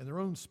and their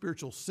own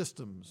spiritual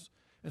systems.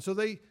 And so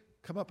they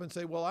come up and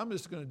say, well, I'm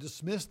just going to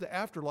dismiss the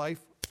afterlife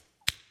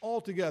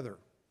altogether.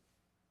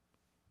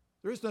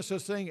 There is no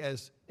such thing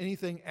as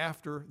anything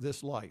after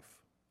this life.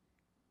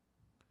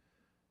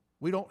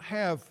 We don't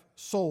have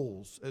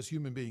souls as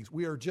human beings.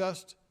 We are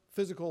just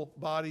physical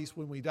bodies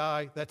when we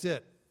die. That's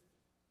it.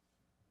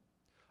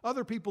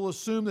 Other people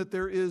assume that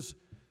there is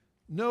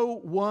no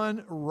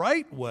one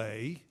right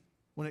way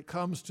when it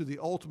comes to the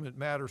ultimate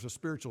matters of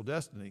spiritual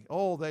destiny.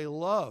 Oh, they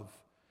love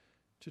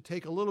to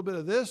take a little bit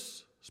of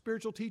this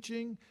spiritual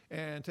teaching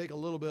and take a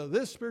little bit of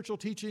this spiritual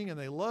teaching, and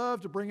they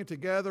love to bring it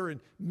together and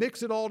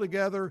mix it all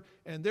together,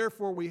 and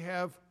therefore we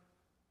have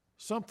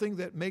something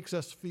that makes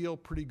us feel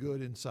pretty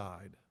good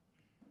inside.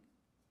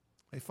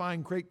 They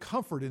find great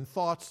comfort in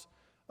thoughts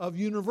of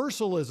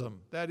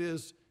universalism. That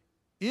is,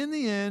 in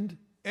the end,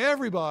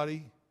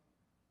 everybody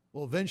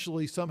will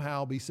eventually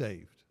somehow be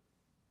saved.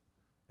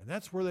 And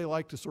that's where they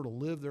like to sort of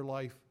live their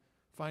life,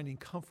 finding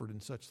comfort in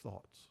such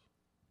thoughts.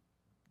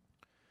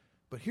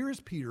 But here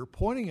is Peter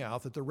pointing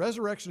out that the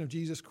resurrection of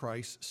Jesus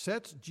Christ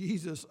sets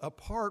Jesus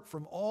apart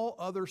from all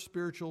other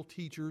spiritual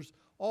teachers,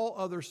 all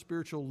other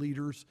spiritual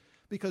leaders,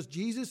 because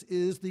Jesus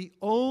is the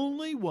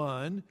only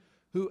one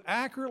who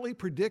accurately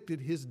predicted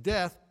his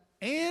death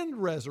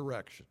and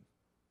resurrection.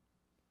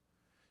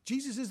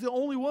 Jesus is the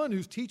only one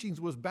whose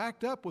teachings was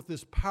backed up with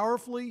this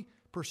powerfully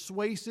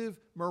persuasive,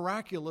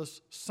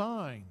 miraculous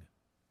sign.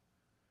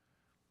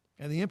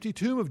 And the empty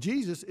tomb of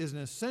Jesus is an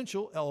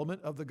essential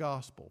element of the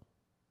gospel.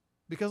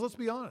 Because let's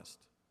be honest,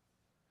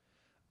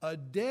 a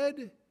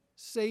dead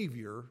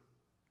Savior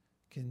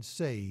can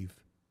save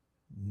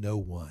no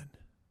one.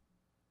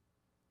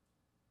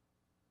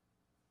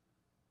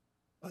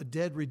 A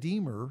dead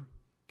Redeemer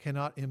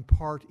cannot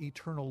impart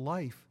eternal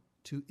life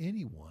to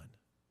anyone.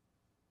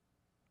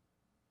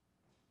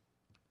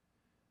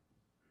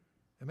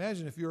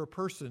 Imagine if you're a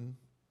person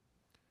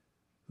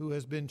who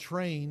has been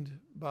trained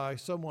by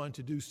someone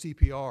to do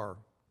CPR.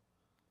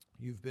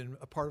 You've been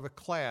a part of a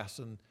class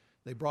and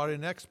they brought in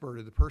an expert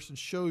and the person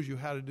shows you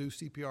how to do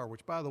CPR,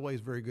 which, by the way,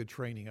 is very good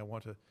training. I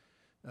want to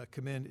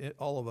commend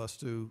all of us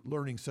to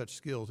learning such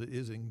skills. It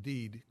is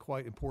indeed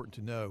quite important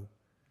to know.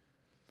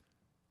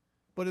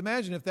 But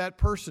imagine if that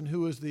person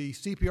who is the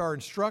CPR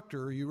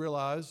instructor, you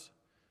realize,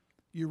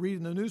 you read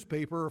in the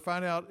newspaper or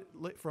find out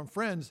from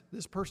friends,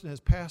 this person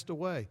has passed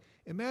away.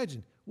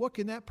 Imagine, what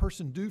can that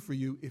person do for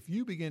you if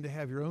you begin to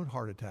have your own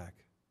heart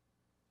attack?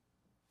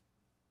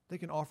 They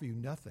can offer you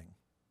nothing.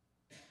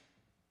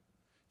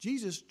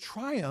 Jesus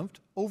triumphed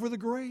over the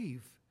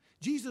grave.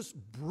 Jesus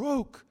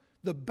broke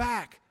the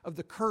back of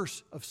the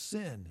curse of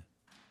sin.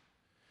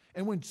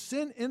 And when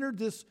sin entered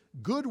this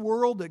good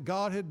world that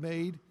God had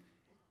made,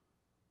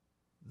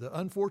 the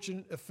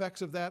unfortunate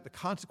effects of that, the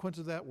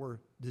consequences of that were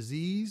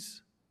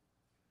disease,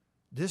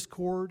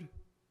 discord,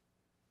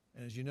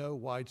 and as you know,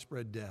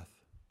 widespread death.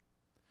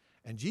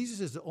 And Jesus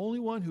is the only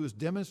one who has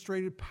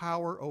demonstrated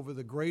power over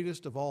the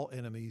greatest of all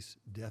enemies,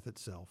 death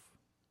itself.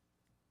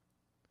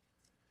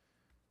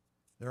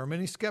 There are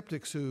many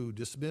skeptics who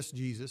dismiss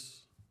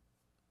Jesus.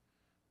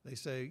 They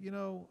say,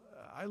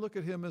 I look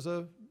at him as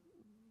a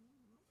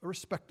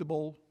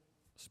respectable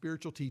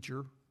spiritual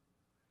teacher.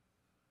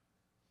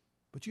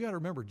 But you got to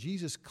remember,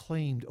 Jesus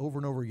claimed over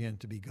and over again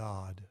to be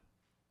God.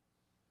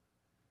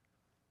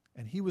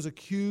 And he was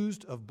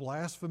accused of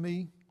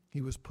blasphemy.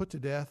 He was put to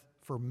death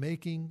for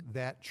making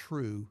that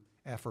true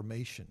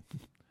affirmation.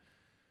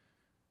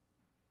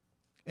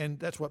 And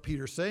that's what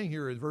Peter's saying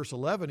here in verse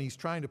 11. He's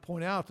trying to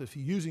point out that if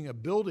he's using a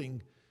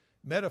building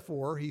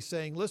metaphor, he's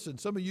saying, listen,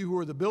 some of you who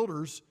are the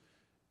builders,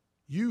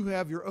 you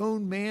have your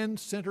own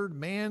man-centered,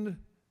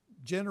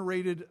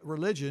 man-generated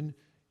religion.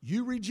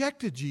 You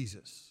rejected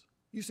Jesus.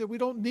 You said, we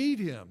don't need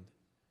him.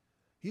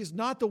 He is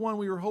not the one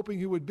we were hoping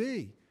he would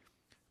be.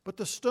 But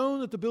the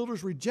stone that the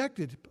builders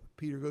rejected,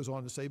 Peter goes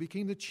on to say,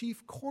 became the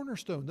chief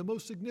cornerstone, the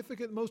most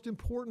significant, most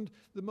important,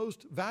 the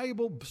most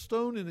valuable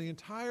stone in the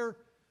entire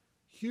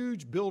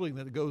huge building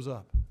that goes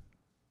up.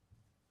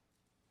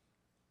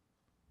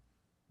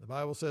 The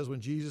Bible says when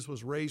Jesus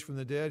was raised from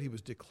the dead, he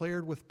was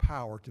declared with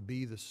power to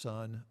be the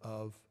Son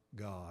of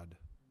God.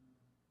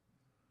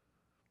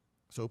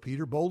 So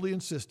Peter boldly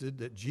insisted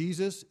that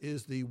Jesus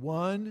is the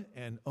one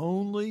and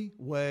only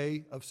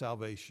way of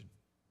salvation.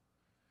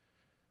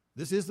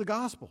 This is the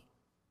gospel.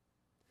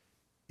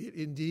 It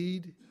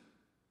indeed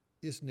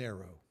is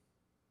narrow.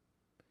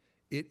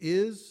 It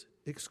is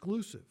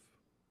exclusive.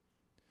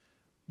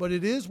 But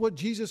it is what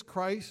Jesus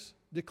Christ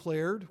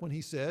declared when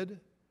he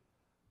said,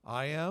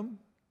 I am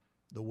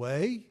the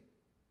way,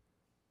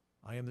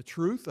 I am the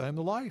truth, I am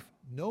the life.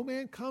 No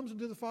man comes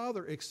into the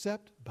Father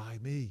except by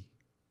me.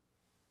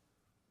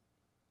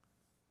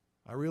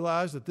 I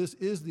realize that this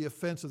is the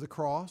offense of the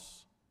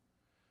cross.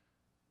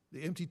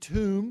 The empty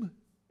tomb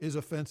is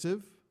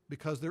offensive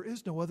because there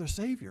is no other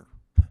Savior.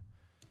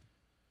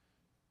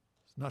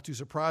 It's not too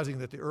surprising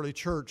that the early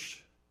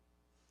church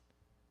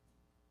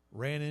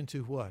ran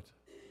into what?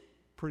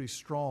 Pretty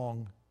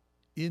strong,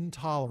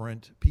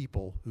 intolerant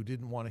people who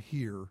didn't want to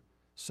hear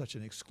such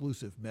an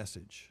exclusive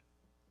message.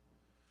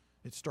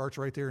 It starts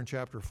right there in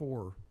chapter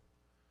 4.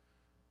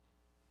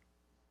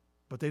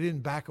 But they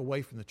didn't back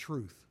away from the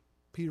truth.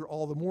 Peter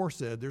all the more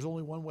said, there's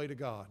only one way to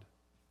God.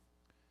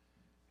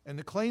 And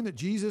the claim that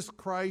Jesus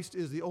Christ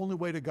is the only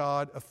way to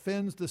God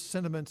offends the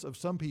sentiments of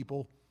some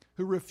people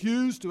who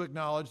refuse to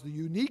acknowledge the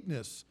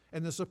uniqueness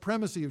and the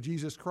supremacy of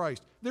Jesus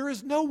Christ. There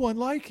is no one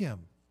like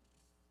him.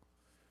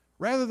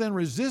 Rather than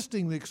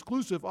resisting the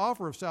exclusive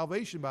offer of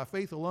salvation by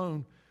faith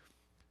alone,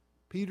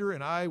 Peter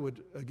and I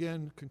would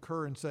again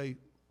concur and say,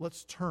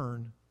 let's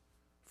turn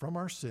from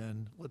our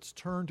sin, let's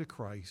turn to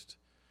Christ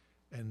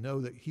and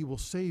know that he will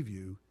save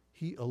you.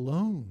 He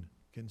alone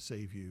can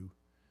save you.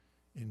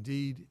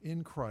 Indeed,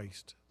 in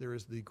Christ, there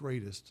is the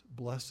greatest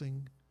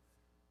blessing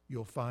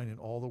you'll find in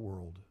all the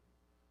world.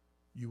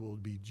 You will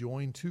be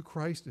joined to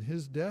Christ in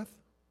his death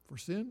for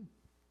sin.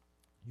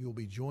 You will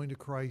be joined to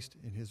Christ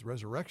in his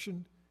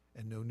resurrection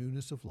and no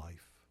newness of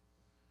life.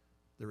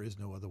 There is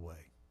no other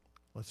way.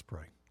 Let's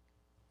pray.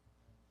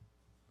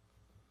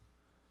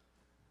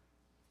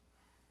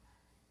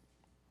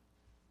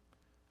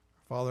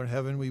 Father in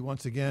heaven, we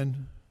once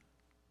again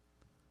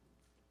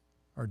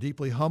are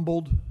deeply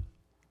humbled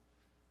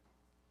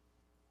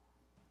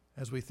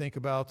as we think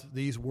about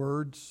these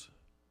words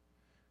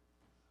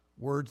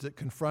that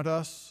confront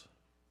us,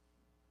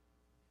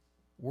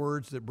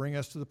 words that bring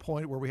us to the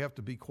point where we have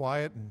to be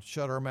quiet and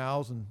shut our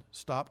mouths and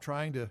stop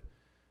trying to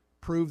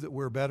prove that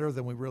we're better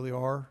than we really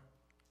are.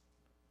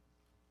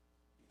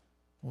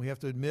 We have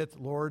to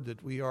admit, Lord,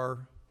 that we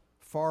are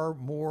far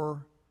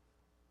more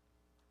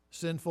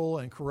sinful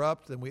and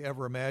corrupt than we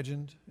ever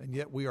imagined, and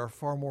yet we are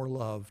far more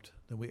loved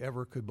than we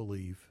ever could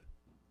believe.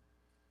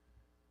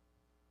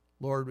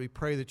 Lord, we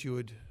pray that you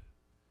would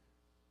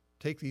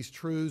take these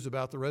truths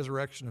about the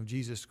resurrection of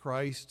Jesus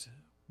Christ.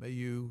 May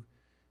you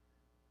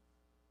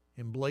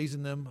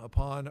emblazon them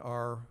upon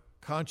our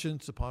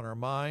conscience, upon our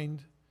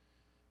mind.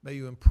 May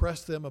you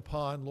impress them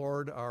upon,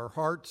 Lord, our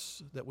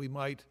hearts, that we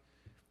might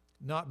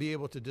not be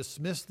able to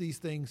dismiss these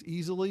things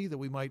easily, that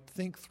we might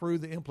think through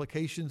the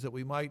implications, that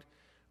we might,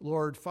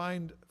 Lord,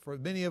 find for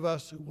many of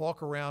us who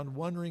walk around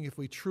wondering if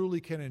we truly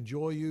can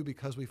enjoy you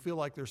because we feel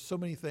like there's so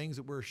many things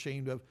that we're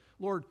ashamed of.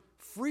 Lord,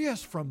 free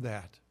us from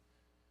that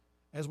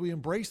as we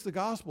embrace the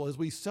gospel, as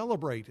we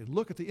celebrate and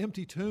look at the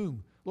empty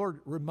tomb.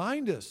 Lord,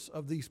 remind us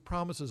of these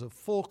promises of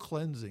full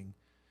cleansing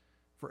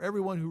for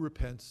everyone who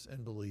repents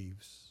and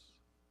believes.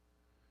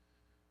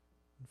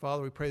 And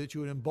Father, we pray that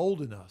you would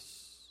embolden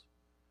us.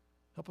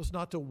 Help us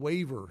not to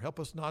waver. Help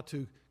us not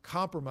to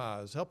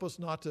compromise. Help us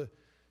not to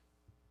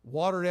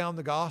water down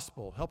the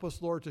gospel. Help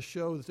us, Lord, to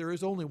show that there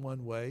is only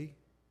one way.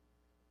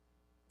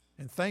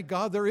 And thank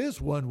God there is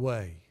one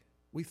way.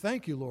 We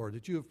thank you, Lord,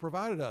 that you have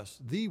provided us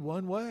the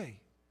one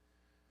way.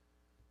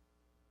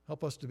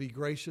 Help us to be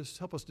gracious.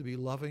 Help us to be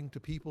loving to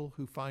people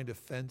who find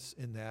offense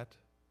in that.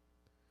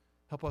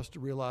 Help us to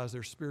realize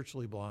they're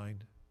spiritually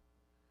blind.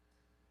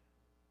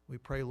 We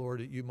pray, Lord,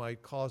 that you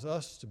might cause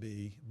us to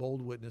be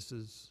bold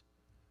witnesses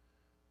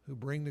who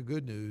bring the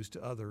good news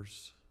to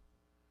others,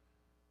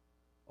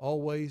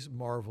 always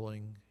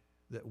marveling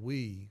that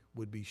we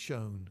would be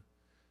shown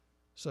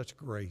such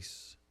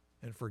grace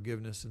and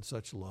forgiveness and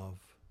such love.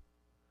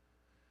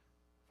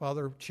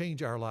 Father,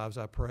 change our lives,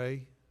 I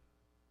pray.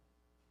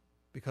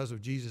 because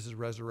of Jesus'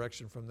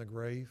 resurrection from the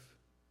grave.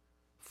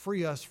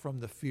 Free us from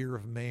the fear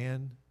of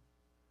man.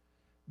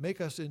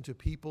 Make us into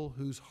people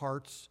whose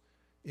hearts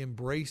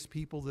embrace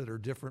people that are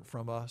different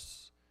from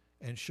us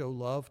and show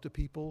love to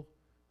people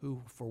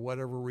who, for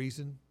whatever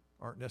reason,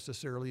 aren't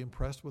necessarily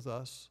impressed with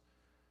us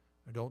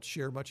or don't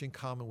share much in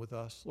common with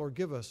us. Lord,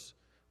 give us,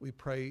 we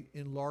pray,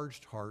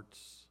 enlarged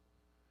hearts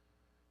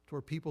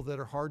toward people that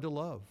are hard to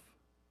love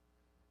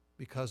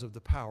because of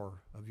the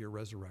power of your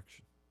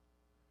resurrection.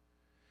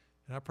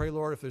 And I pray,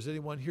 Lord, if there's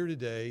anyone here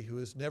today who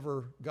has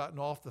never gotten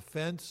off the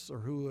fence or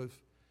who have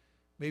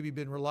maybe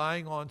been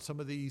relying on some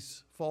of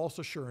these false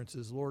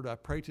assurances, Lord, I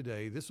pray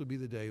today this would be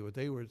the day where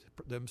they would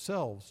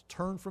themselves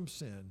turn from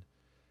sin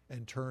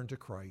and turn to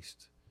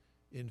Christ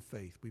in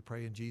faith. We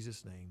pray in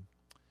Jesus' name.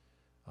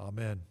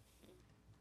 Amen.